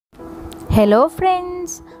Hello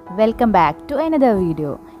friends, welcome back to another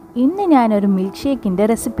video. ഇന്ന് ഞാനൊരു milk ഷേക്കിൻ്റെ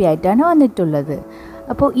recipe ആയിട്ടാണ് വന്നിട്ടുള്ളത്.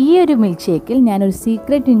 അപ്പോൾ ഈ ഒരു മിൽക്ക് ഷേക്കിൽ ഞാനൊരു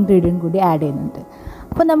സീക്രട്ട് ഇൻഗ്രീഡിയൻറ്റ് കൂടി ആഡ് ചെയ്യുന്നുണ്ട്.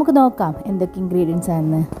 അപ്പോൾ നമുക്ക് നോക്കാം എന്തൊക്കെ ഇൻഗ്രീഡിയൻസ്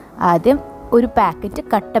ആണെന്ന്. ആദ്യം ഒരു പാക്കറ്റ്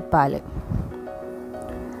കട്ടപ്പാൽ,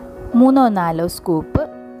 3-4 സ്കൂപ്പ്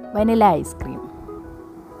വനില ഐസ്ക്രീം,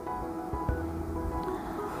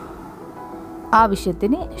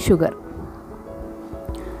 ആവശ്യത്തിന് sugar,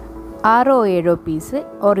 6-7 piece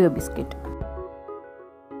Oreo biscuit,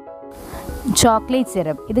 chocolate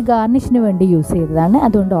syrup. ഇത് ഗാർണിഷിന് വേണ്ടി യൂസ് ചെയ്തതാണ്,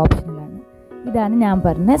 അതുകൊണ്ട് ഓപ്ഷണലാണ്. ഇതാണ് ഞാൻ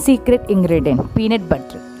പറഞ്ഞ സീക്രട്ട് ഇൻഗ്രീഡിയൻറ്റ്, പീനട്ട്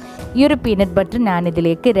ബട്ടർ. ഈ ഒരു പീനട്ട് ബട്ടർ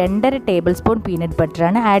ഞാനിതിലേക്ക് 2.5 ടേബിൾ സ്പൂൺ പീനട്ട്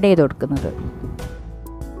ബട്ടറാണ് ആഡ് ചെയ്ത് കൊടുക്കുന്നത്.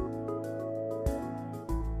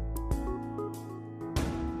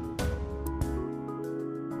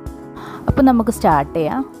 അപ്പോൾ നമുക്ക് സ്റ്റാർട്ട്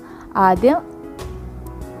ചെയ്യാം. ആദ്യം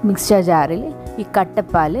മിക്സ്ചർ ജാറിൽ ഈ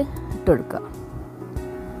കട്ടപ്പാൽ ഇട്ട് കൊടുക്കുക.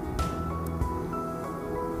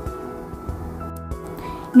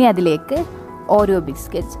 ഇനി അതിലേക്ക് ഓരോ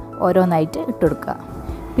ബിസ്ക്കറ്റ്സ് ഓരോന്നായിട്ട് ഇട്ട് കൊടുക്കുക.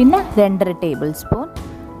 പിന്നെ 2.5 ടേബിൾ സ്പൂൺ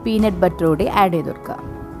പീനട്ട് ബട്ടർ കൂടി ആഡ് ചെയ്ത് കൊടുക്കുക.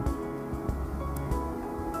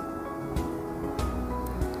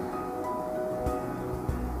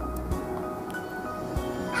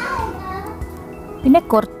 പിന്നെ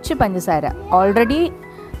കുറച്ച് പഞ്ചസാര. ഓൾറെഡി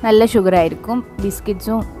നല്ല ഷുഗർ ആയിരിക്കും,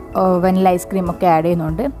 ബിസ്ക്കറ്റ്സും വനില ഐസ്ക്രീമൊക്കെ ആഡ്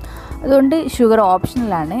ചെയ്യുന്നുണ്ട്. അതുകൊണ്ട് ഷുഗർ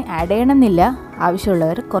ഓപ്ഷണലാണ്, ആഡ് ചെയ്യണമെന്നില്ല.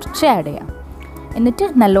 ആവശ്യമുള്ളവർ കുറച്ച് ആഡ് ചെയ്യാം. എന്നിട്ട്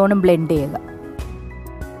നല്ലോണം ബ്ലെൻഡ് ചെയ്യുക.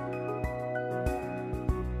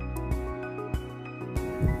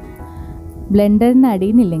 ബ്ലെൻഡറിന്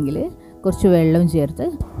അടിയുന്നില്ലെങ്കിൽ കുറച്ച് വെള്ളവും ചേർത്ത്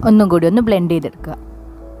ഒന്നും കൂടി ഒന്ന് ബ്ലെൻഡ് ചെയ്തെടുക്കുക.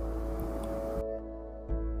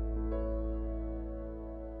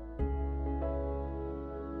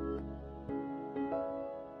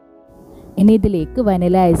 ഇനി ഇതിലേക്ക്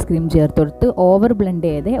വനില ഐസ്ക്രീം ചേർത്ത് കൊടുത്ത് ഓവർ ബ്ലെൻഡ്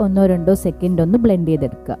ചെയ്ത് 1-2 സെക്കൻഡ് ഒന്ന് ബ്ലെൻഡ്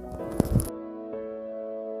ചെയ്തെടുക്കുക.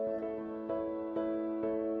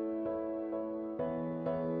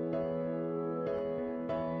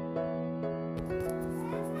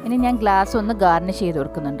 ഇനി ഞാൻ ഗ്ലാസ് ഒന്ന് ഗാർണിഷ് ചെയ്ത്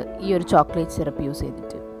കൊടുക്കുന്നുണ്ട് ഈ ഒരു ചോക്ലേറ്റ് സിറപ്പ് യൂസ്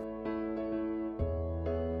ചെയ്തിട്ട്.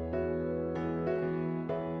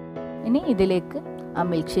 ഇനി ഇതിലേക്ക് ആ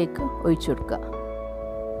മിൽക്ക് ഷേക്ക് ഒഴിച്ചു കൊടുക്കുക.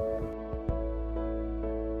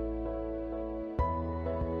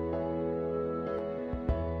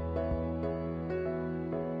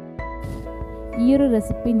 ഈ ഒരു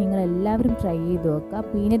റെസിപ്പി നിങ്ങൾ എല്ലാവരും ട്രൈ ചെയ്ത് നോക്കുക.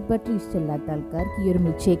 പീനട്ട് ബട്ടർ ഇഷ്ടമില്ലാത്ത ആൾക്കാർക്ക് ഈ ഒരു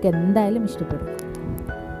മിൽക്ക് ഷേക്ക് എന്തായാലും ഇഷ്ടപ്പെടും.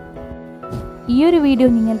 ഈ ഒരു വീഡിയോ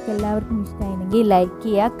നിങ്ങൾക്ക് എല്ലാവർക്കും ഇഷ്ടമായിരുന്നെങ്കിൽ ലൈക്ക്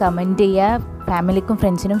ചെയ്യുക, കമൻറ്റ് ചെയ്യുക, ഫാമിലിക്കും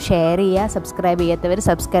ഫ്രണ്ട്സിനും ഷെയർ ചെയ്യുക. സബ്സ്ക്രൈബ് ചെയ്യാത്തവർ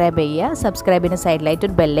സബ്സ്ക്രൈബ് ചെയ്യുക. സബ്സ്ക്രൈബിന് സൈഡിലായിട്ട്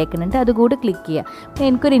ഒരു ബെല്ലൈക്കൺ ഉണ്ട്, അതുകൂടി ക്ലിക്ക് ചെയ്യുക. പിന്നെ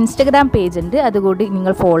എനിക്കൊരു ഇൻസ്റ്റഗ്രാം പേജ് ഉണ്ട്, അതുകൂടി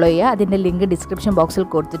നിങ്ങൾ ഫോളോ ചെയ്യുക. അതിൻ്റെ ലിങ്ക് ഡിസ്ക്രിപ്ഷൻ ബോക്സിൽ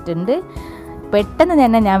കൊടുത്തിട്ടുണ്ട്. പെട്ടെന്ന്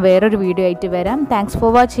തന്നെ ഞാൻ വേറൊരു വീഡിയോ ആയിട്ട് വരാം. Thanks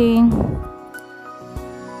for watching.